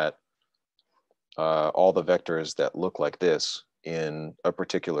looking at all the vectors that look like this in a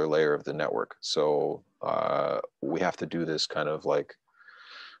particular layer of the network. So we have to do this kind of like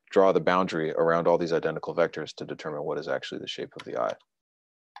draw the boundary around all these identical vectors to determine what is actually the shape of the eye.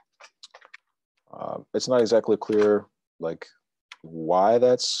 It's not exactly clear like why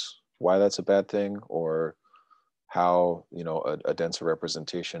that's a bad thing, or how, you know, a denser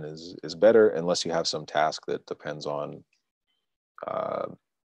representation is better, unless you have some task that depends on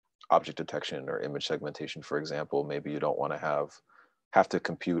object detection or image segmentation, for example. Maybe you don't want to have to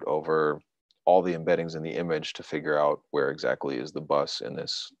compute over all the embeddings in the image to figure out where exactly is the bus in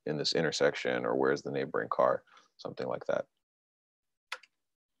this intersection, or where's the neighboring car, something like that.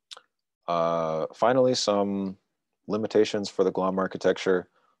 Finally, some limitations for the GLOM architecture.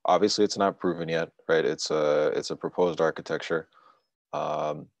 Obviously, it's not proven yet, right? It's a proposed architecture.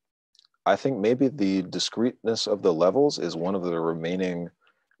 I think maybe the discreteness of the levels is one of the remaining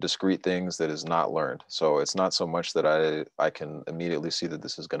discrete things that is not learned. So it's not so much that I can immediately see that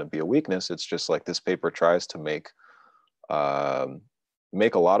this is going to be a weakness. It's just like this paper tries to make a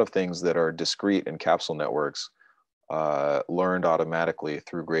lot of things that are discrete in capsule networks learned automatically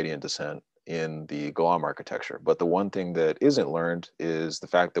through gradient descent in the GLOM architecture. But the one thing that isn't learned is the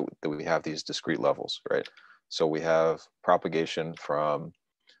fact that we have these discrete levels, right? So we have propagation from,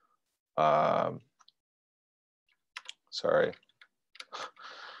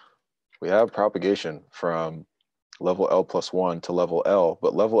 we have propagation from level L+1 to level L,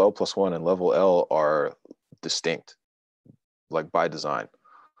 but level L+1 and level L are distinct, like by design.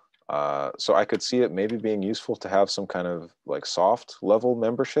 So I could see it maybe being useful to have some kind of like soft level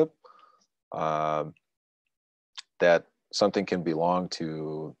membership, that something can belong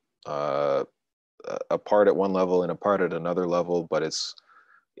to a part at one level and a part at another level, but it's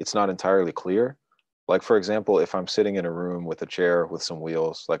not entirely clear. Like, for example, if I'm sitting in a room with a chair with some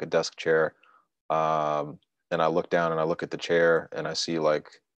wheels, like a desk chair, and I look down and I look at the chair and I see, like,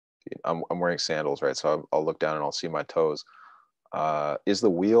 I'm wearing sandals, right? So I'll look down and I'll see my toes. Is the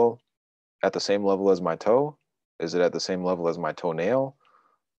wheel at the same level as my toe? Is it at the same level as my toenail?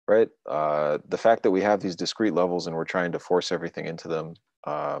 Right? The fact that we have these discrete levels and we're trying to force everything into them,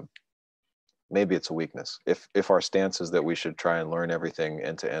 maybe it's a weakness. If our stance is that we should try and learn everything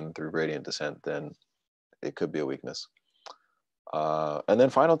end to end through gradient descent, then it could be a weakness. And then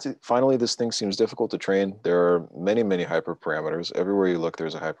finally, this thing seems difficult to train. There are many, many hyperparameters. Everywhere you look,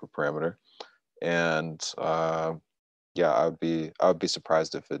 there's a hyperparameter. And yeah, I would be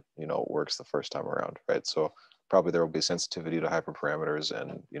surprised if it, you know, works the first time around, right? So probably there will be sensitivity to hyperparameters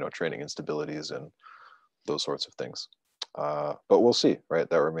and, you know, training instabilities and those sorts of things. But we'll see, right?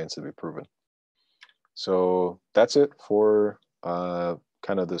 That remains to be proven. So that's it for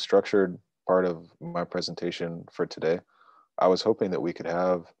kind of the structured part of my presentation for today. I was hoping that we could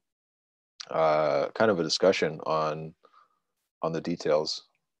have kind of a discussion on the details.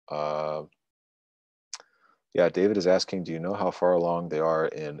 Yeah, David is asking, do you know how far along they are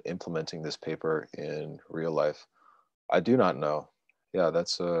in implementing this paper in real life? I do not know. Yeah,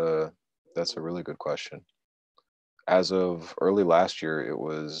 that's a really good question. As of early last year, it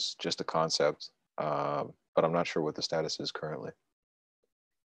was just a concept, but I'm not sure what the status is currently.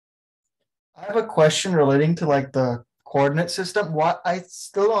 I have a question relating to like the coordinate system. What I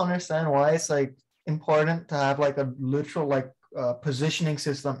still don't understand why it's like important to have like a literal like positioning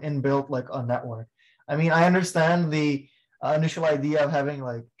system inbuilt like a network. I mean, I understand the initial idea of having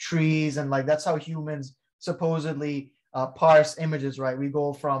like trees and like that's how humans supposedly parse images, right? We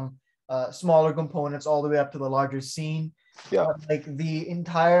go from smaller components all the way up to the larger scene. Yeah. Like the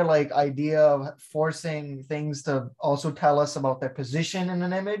entire like idea of forcing things to also tell us about their position in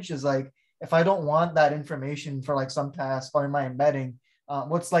an image is like, if I don't want that information for like some task or in my embedding,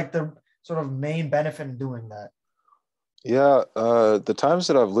 what's like the sort of main benefit in doing that? Yeah, the times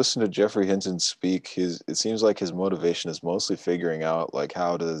that I've listened to Jeffrey Hinton speak, it seems like his motivation is mostly figuring out like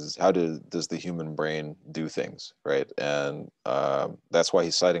how does the human brain do things, right? And that's why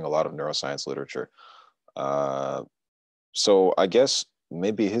he's citing a lot of neuroscience literature. So I guess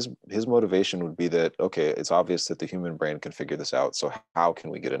maybe his motivation would be that, okay, it's obvious that the human brain can figure this out. So how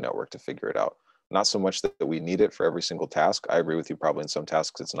can we get a network to figure it out? Not so much that we need it for every single task. I agree with you. Probably in some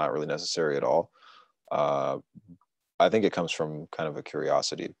tasks it's not really necessary at all. I think it comes from kind of a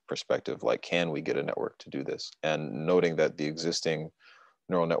curiosity perspective, like, can we get a network to do this? And noting that the existing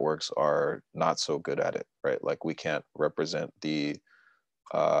neural networks are not so good at it, right? Like we can't represent the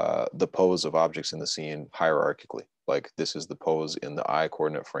pose of objects in the scene hierarchically. Like this is the pose in the eye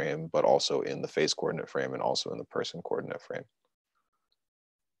coordinate frame, but also in the face coordinate frame and also in the person coordinate frame.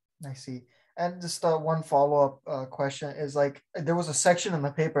 I see. And just one follow-up question is like, there was a section in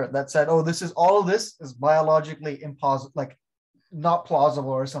the paper that said, oh, all of this is biologically impossible, like not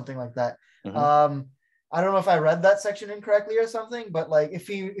plausible or something like that. Mm-hmm. I don't know if I read that section incorrectly or something, but like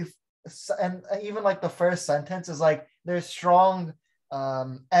and even like the first sentence is like, there's strong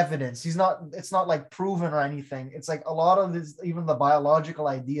evidence. It's not like proven or anything. It's like a lot of this, even the biological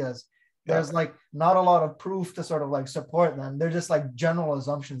ideas, there's like not a lot of proof to sort of like support them. They're just like general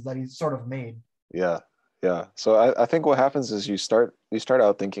assumptions that he's sort of made. Yeah. So I think what happens is you start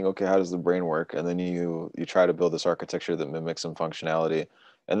out thinking, okay, how does the brain work? And then you try to build this architecture that mimics some functionality.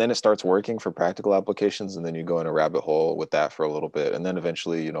 And then it starts working for practical applications. And then you go in a rabbit hole with that for a little bit. And then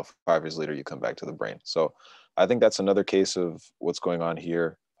eventually, 5 years later, you come back to the brain. So I think that's another case of what's going on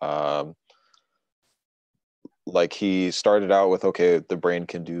here. Like he started out with, okay, the brain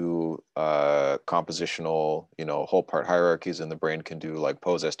can do compositional, whole part hierarchies, and the brain can do like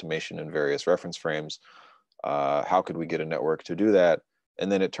pose estimation in various reference frames. How could we get a network to do that?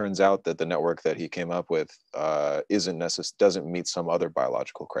 And then it turns out that the network that he came up with doesn't meet some other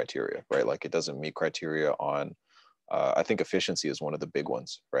biological criteria, right? Like it doesn't meet criteria on, I think efficiency is one of the big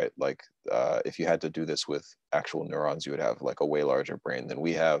ones, right? Like if you had to do this with actual neurons, you would have like a way larger brain than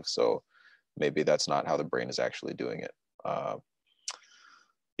we have. So maybe that's not how the brain is actually doing it.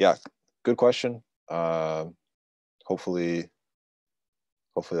 Yeah, good question. Hopefully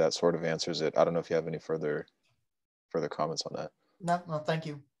that sort of answers it. I don't know if you have any further comments on that. No, thank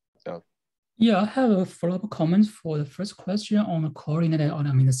you. Yeah, I have a follow-up comment for the first question on the coordinate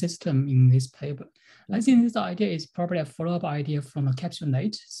the system in this paper. I think this idea is probably a follow-up idea from the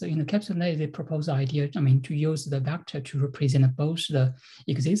CapsuleNet. So in the CapsuleNet, they propose the idea, to use the vector to represent both the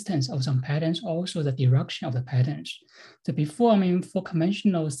existence of some patterns, also the direction of the patterns. So before, for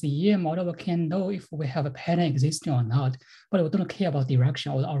conventional CE model, we can know if we have a pattern existing or not, but we don't care about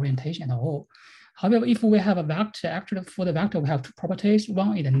direction or the orientation at all. However, if we have a vector, actually for the vector, we have two properties.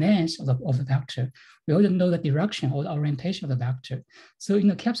 One is the length of the vector. We also know the direction or the orientation of the vector. So in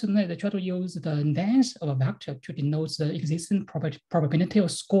the CapsuleNet, they try to use the length of a vector to denote the existing probability or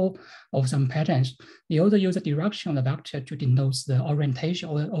score of some patterns. They also use the direction of the vector to denote the orientation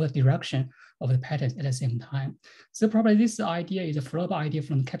or the direction of the patterns at the same time. So probably this idea is a follow-up idea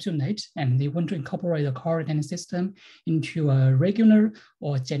from CapsuleNet, and they want to incorporate the coordinate system into a regular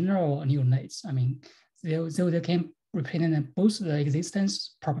or general neural nets. So they can represent both the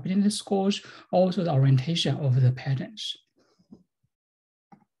existence probability scores, also the orientation of the patterns.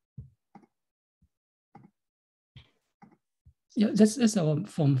 Yeah, that's all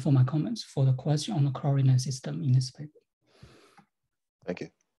for my comments for the question on the coordinate system in this paper. Thank you.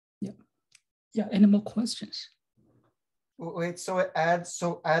 Yeah, any more questions? Wait, so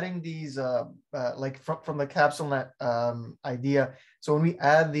adding these like from the CapsuleNet idea. So when we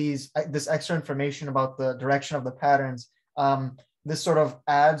add this extra information about the direction of the patterns, this sort of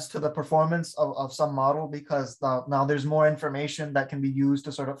adds to the performance of some model, because now there's more information that can be used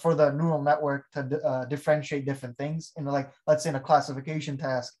to sort of for the neural network to differentiate different things. Like, let's say in a classification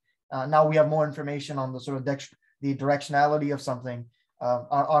task, now we have more information on the sort of the directionality of something.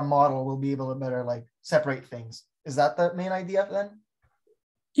 Our model will be able to better like separate things. Is that the main idea then?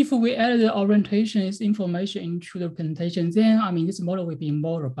 If we add the orientation information into the representation, then I mean this model will be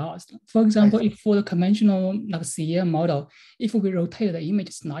more robust. For example, if for the conventional like CM model, if we rotate the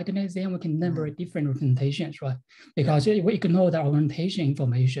image slightly, then we can generate different representations, right? Because we ignore the orientation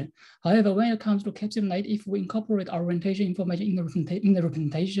information. However, when it comes to CapsuleNet, if we incorporate orientation information in the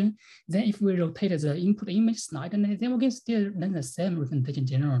representation, then if we rotate the input image slightly, then we can still learn the same representation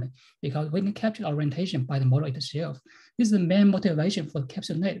generally, because we can capture orientation by the model itself. This is the main motivation for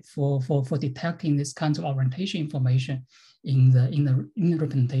CapsuleNet for detecting this kinds of orientation information in the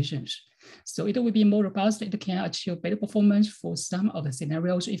representations. So it will be more robust. It can achieve better performance for some of the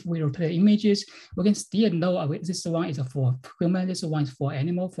scenarios. If we rotate images, we can still know this one is for human, this one is for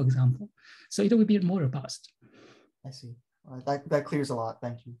animal, for example. So it will be more robust. I see. That clears a lot.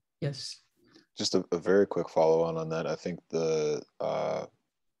 Thank you. Yes. Just a very quick follow-on that. I think the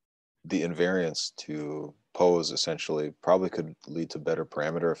invariance to pose essentially probably could lead to better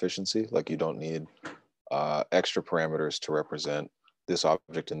parameter efficiency. Like you don't need extra parameters to represent this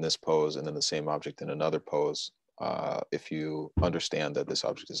object in this pose and then the same object in another pose if you understand that this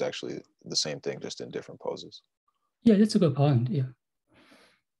object is actually the same thing, just in different poses. Yeah, that's a good point. Yeah.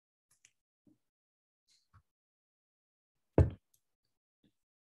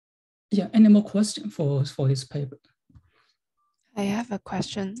 Yeah, any more questions for this paper? I have a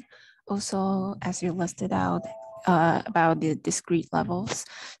question. Also, as you listed out about the discrete levels,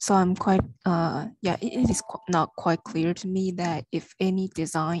 so I'm quite, it is not quite clear to me that if any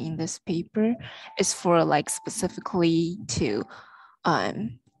design in this paper is for like specifically to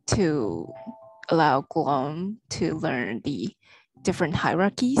allow GLOM to learn the different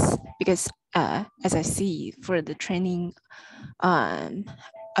hierarchies, because as I see for the training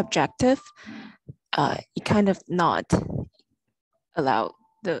objective, it kind of not allow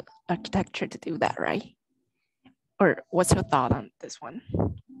the architecture to do that, right? Or what's your thought on this one?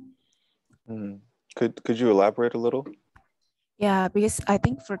 Could you elaborate a little? Yeah, because I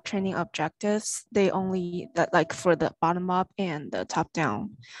think for training objectives, they only that like for the bottom up and the top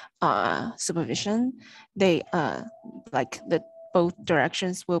down supervision, they like the both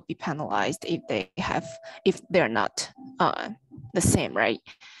directions will be penalized if they're not the same, right?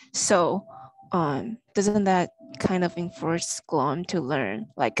 So doesn't that kind of enforce GLOM to learn,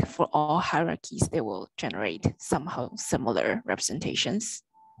 like for all hierarchies, they will generate somehow similar representations?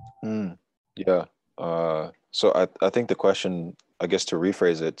 Yeah. So I think the question, I guess to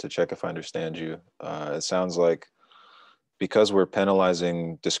rephrase it, to check if I understand you, it sounds like because we're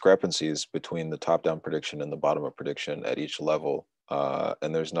penalizing discrepancies between the top-down prediction and the bottom-up prediction at each level,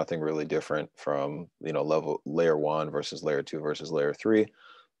 and there's nothing really different from layer 1 versus layer 2 versus layer 3,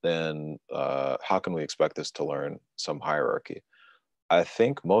 then how can we expect this to learn some hierarchy? I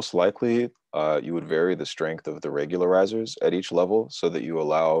think most likely you would vary the strength of the regularizers at each level so that you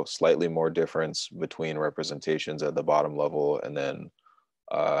allow slightly more difference between representations at the bottom level and then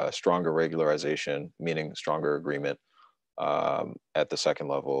stronger regularization, meaning stronger agreement at the second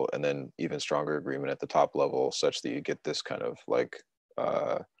level, and then even stronger agreement at the top level, such that you get this kind of like,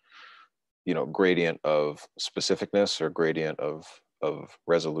 gradient of specificness or gradient of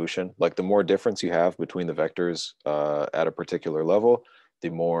resolution. Like the more difference you have between the vectors at a particular level,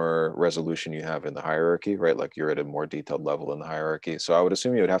 the more resolution you have in the hierarchy, right? Like you're at a more detailed level in the hierarchy. So I would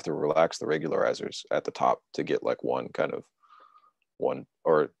assume you would have to relax the regularizers at the top to get like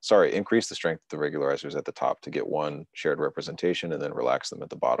increase the strength of the regularizers at the top to get one shared representation and then relax them at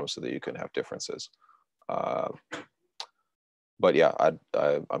the bottom so that you can have differences. But yeah,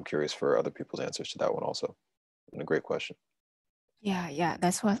 I'm curious for other people's answers to that one also. And a great question. Yeah,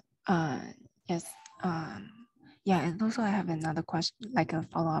 that's what, yes. Yeah, and also I have another question, like a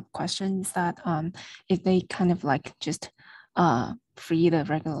follow-up question, is that if they kind of like just free the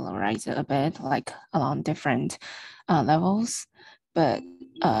regularizer a bit, like along different levels, but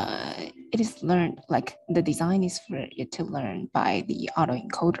it is learned, like the design is for it to learn by the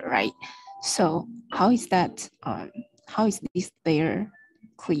autoencoder, right? So how is that, how is this layer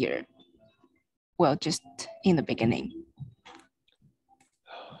clear? Well, just in the beginning.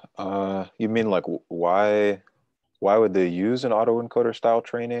 You mean like why would they use an autoencoder style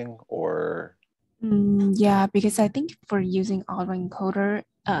training, or? Yeah, because I think for using autoencoder,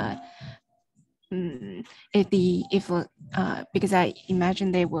 because I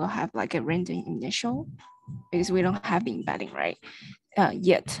imagine they will have like a random initial, because we don't have the embedding, right?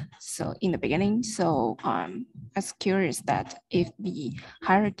 Yet, so in the beginning. So I was curious that if the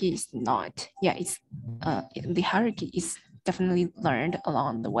hierarchy is not, the hierarchy is definitely learned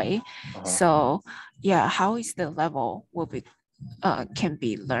along the way. So yeah, how is the level will be can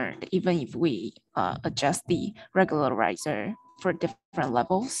be learned even if we adjust the regularizer for different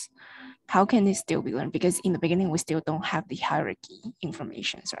levels, how can it still be learned? Because in the beginning, we still don't have the hierarchy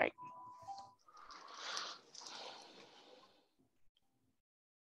informations, right?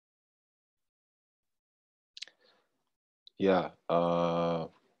 Yeah, I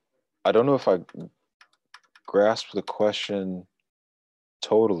don't know if I grasp the question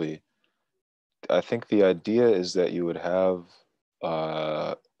totally. I think the idea is that you would have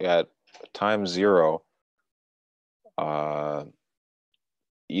at time 0,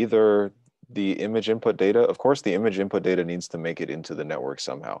 either the image input data, of course, the image input data needs to make it into the network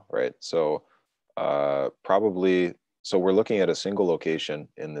somehow, right? So probably, so we're looking at a single location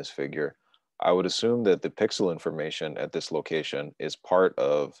in this figure. I would assume that the pixel information at this location is part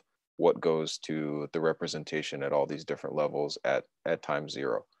of what goes to the representation at all these different levels at time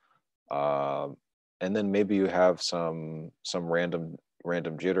 0. And then maybe you have some random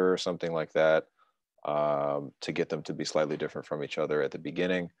jitter or something like that to get them to be slightly different from each other at the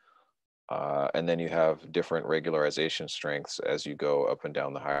beginning. And then you have different regularization strengths as you go up and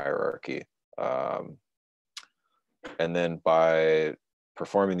down the hierarchy. And then by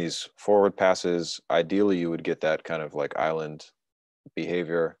performing these forward passes, ideally you would get that kind of like island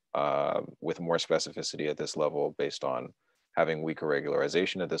behavior with more specificity at this level based on having weaker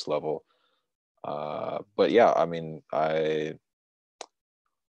regularization at this level. But yeah, I mean,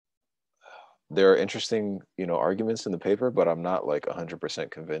 there are interesting, arguments in the paper, but I'm not like 100%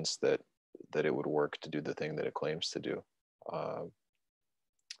 convinced that it would work to do the thing that it claims to do.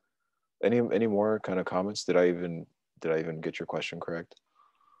 Any more kind of comments? Did I even get your question correct?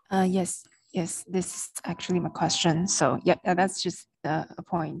 Yes, this is actually my question. So yeah, that's just a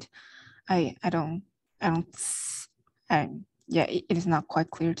point. Yeah, it is not quite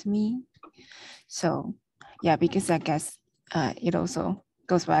clear to me. So yeah, because I guess it also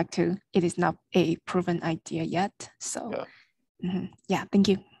goes back to it is not a proven idea yet. So yeah, thank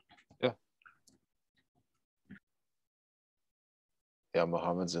you. Yeah,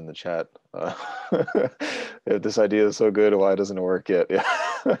 Mohammed's in the chat. If this idea is so good, why doesn't it work yet? Yeah,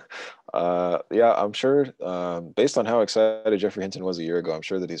 yeah, I'm sure. Based on how excited Jeffrey Hinton was a year ago, I'm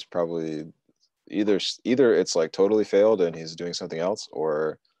sure that he's probably either it's like totally failed and he's doing something else,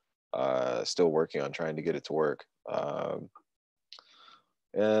 or still working on trying to get it to work.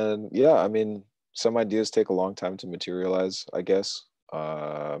 And yeah, I mean, some ideas take a long time to materialize, I guess.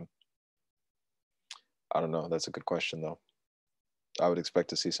 I don't know. That's a good question, though. I would expect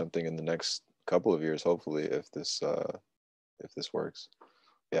to see something in the next couple of years, hopefully, if this works.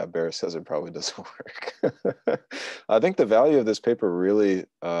 Yeah, Barry says it probably doesn't work. I think the value of this paper really,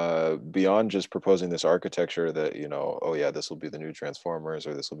 beyond just proposing this architecture that, oh yeah, this will be the new transformers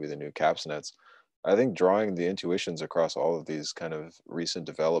or this will be the new caps nets. I think drawing the intuitions across all of these kind of recent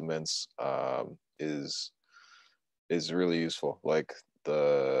developments is really useful. Like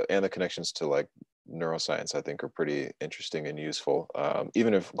the connections to like neuroscience, I think, are pretty interesting and useful.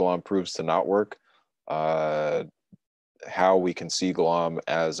 Even if GLOM proves to not work, how we can see GLOM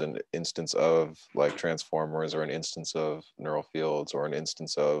as an instance of like transformers, or an instance of neural fields, or an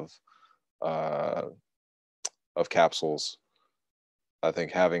instance of capsules. I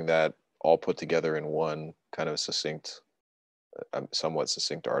think having that all put together in one kind of succinct, somewhat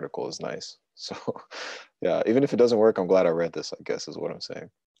succinct article is nice. So yeah, even if it doesn't work, I'm glad I read this, I guess, is what I'm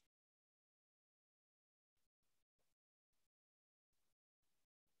saying.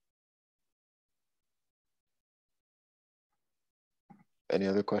 Any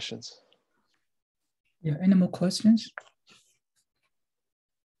other questions? Yeah, any more questions?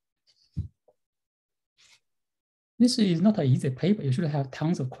 This is not an easy paper. You should have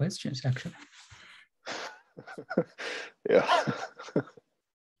tons of questions, actually. Yeah.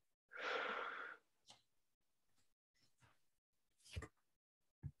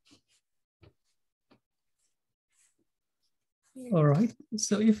 All right.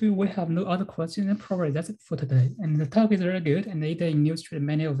 So if we have no other questions, then probably that's it for today. And the talk is very good, and it illustrates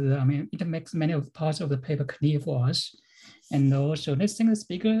many of the. It makes many of the parts of the paper clear for us. And also, let's thank the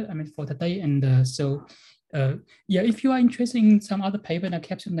speaker. For today. And yeah, if you are interested in some other paper in the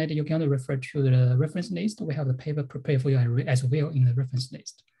capsule net, you can refer to the reference list. We have the paper prepared for you as well in the reference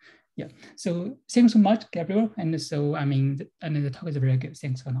list. Yeah. So thanks so much, Gabriel. And so and the talk is very good.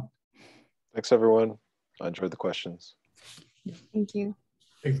 Thanks for now. Thanks, everyone. I enjoyed the questions. Yeah. Thank you.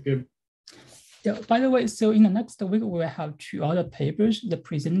 Thanks, good. Yeah, by the way, so in the next week, we will have 2 other papers. The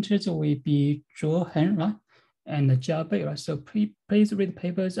presenters will be Zhou Hen, right? And Jia Bei, right? So please read the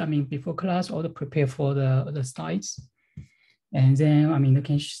papers, before class, or prepare for the slides. And then, you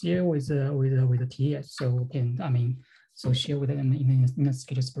can share with the TS. So can, so share with them in the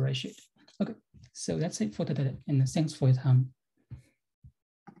schedule spreadsheet. Okay, so that's it for today. And thanks for your time.